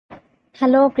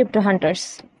Hello crypto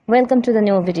hunters, welcome to the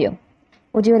new video.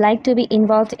 Would you like to be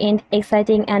involved in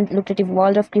exciting and lucrative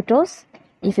world of cryptos?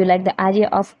 If you like the idea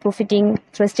of profiting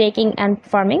through staking and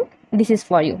farming, this is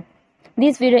for you.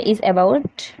 This video is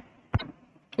about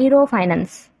Ero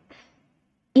Finance.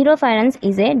 Ero Finance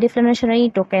is a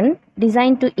deflationary token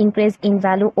designed to increase in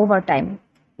value over time.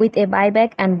 With a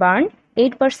buyback and burn,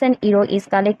 8% Ero is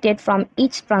collected from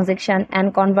each transaction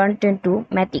and converted to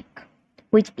Matic,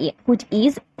 which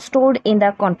is stored in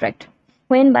the contract.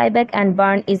 When buyback and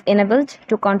burn is enabled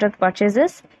to contract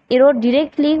purchases, Ero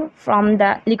directly from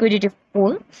the liquidity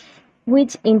pool,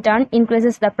 which in turn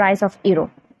increases the price of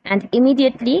Ero and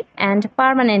immediately and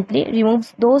permanently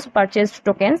removes those purchased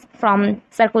tokens from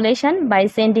circulation by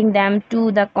sending them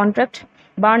to the contract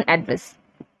burn address.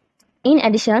 In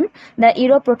addition, the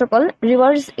Ero protocol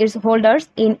rewards its holders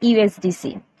in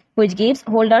USDC, which gives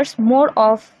holders more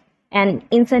of an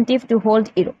incentive to hold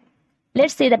Ero.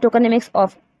 Let's see the tokenomics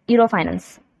of Ero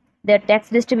Finance. Their tax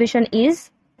distribution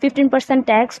is 15%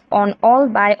 tax on all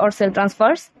buy or sell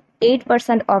transfers.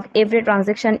 8% of every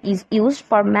transaction is used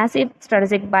for massive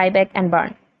strategic buyback and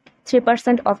burn.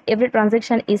 3% of every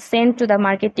transaction is sent to the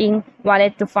marketing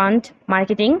wallet to fund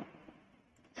marketing,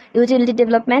 utility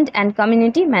development, and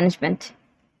community management.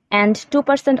 And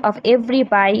 2% of every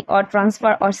buy or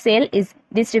transfer or sale is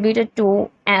distributed to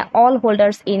all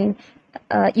holders in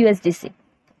USDC.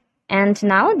 And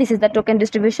now this is the token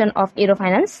distribution of Ero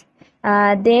Finance.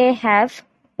 They have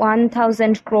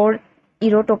 1,000 crore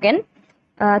Ero token,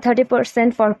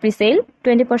 30% for presale,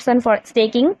 20% for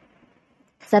staking,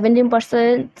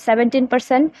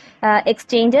 17%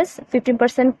 exchanges,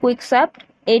 15% quick swap,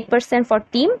 8% for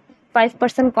team,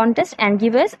 5% contest and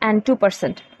giveaways, and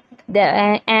 2%.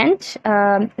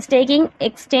 Staking,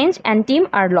 exchange, and team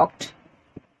are locked.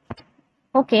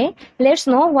 Okay, let's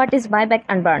know what is buyback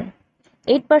and burn.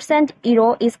 8%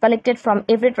 Ero is collected from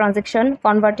every transaction,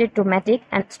 converted to Matic,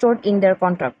 and stored in their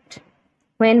contract.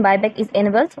 When buyback is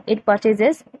enabled, it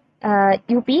purchases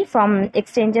UP from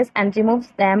exchanges and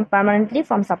removes them permanently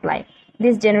from supply.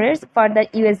 This generates further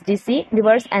USDC,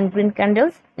 reverse, and green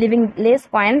candles, leaving less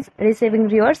coins receiving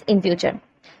rewards in future.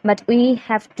 But we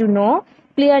have to know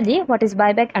clearly what is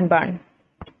buyback and burn.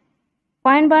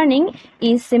 Coin burning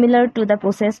is similar to the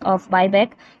process of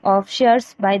buyback of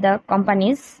shares by the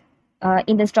companies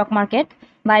in the stock market.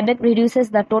 Buyback reduces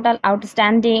the total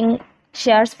outstanding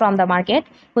shares from the market,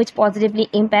 which positively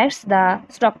impacts the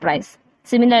stock price.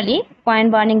 Similarly,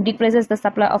 coin burning decreases the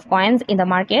supply of coins in the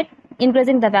market,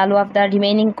 increasing the value of the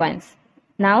remaining coins.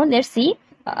 Now let's see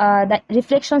the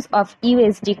reflections of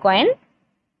USD coin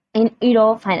in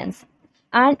Ero Finance.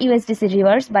 Earn USDC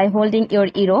rewards by holding your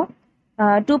Ero.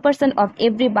 2% of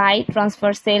every buy,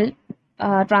 transfer, sale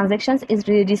transactions is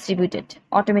redistributed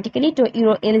automatically to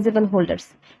Ero eligible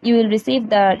holders. You will receive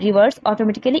the rewards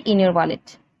automatically in your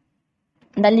wallet.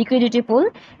 The liquidity pool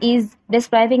is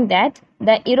describing that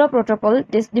the Ero protocol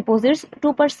deposits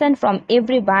 2% from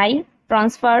every buy,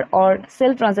 transfer, or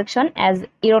sell transaction as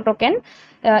Ero token,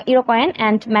 Ero coin,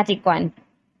 and Matic coin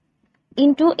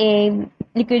into a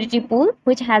liquidity pool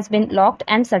which has been locked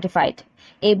and certified.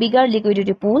 A bigger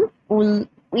liquidity pool will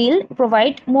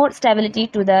provide more stability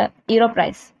to the Ero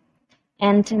price.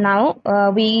 And now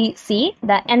we see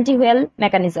the anti-whale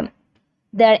mechanism.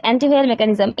 Their anti-whale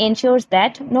mechanism ensures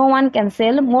that no one can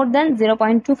sell more than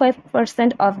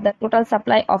 0.25% of the total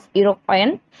supply of Ero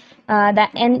coin.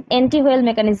 The anti-whale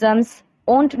mechanisms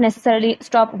won't necessarily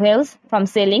stop whales from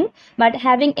selling, but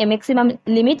having a maximum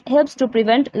limit helps to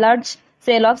prevent large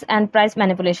sell-offs and price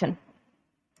manipulation.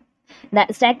 The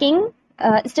staking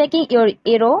your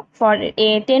Ero for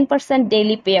a 10%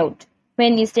 daily payout.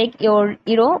 When you stake your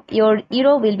Ero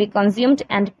will be consumed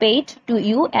and paid to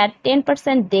you at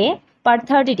 10% day per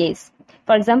 30 days.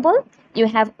 For example, you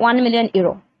have 1 million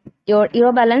Ero. Your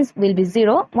Ero balance will be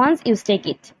 0 once you stake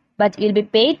it, but you'll be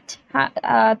paid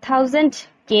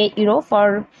 1,000k Ero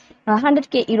for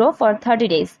 100k Ero for 30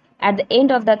 days. At the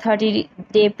end of the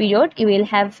 30-day period, you will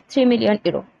have 3 million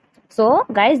Ero. So,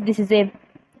 guys, this is a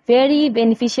very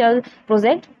beneficial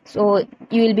project. So,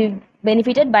 you will be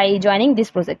benefited by joining this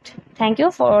project. Thank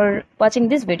you for watching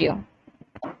this video.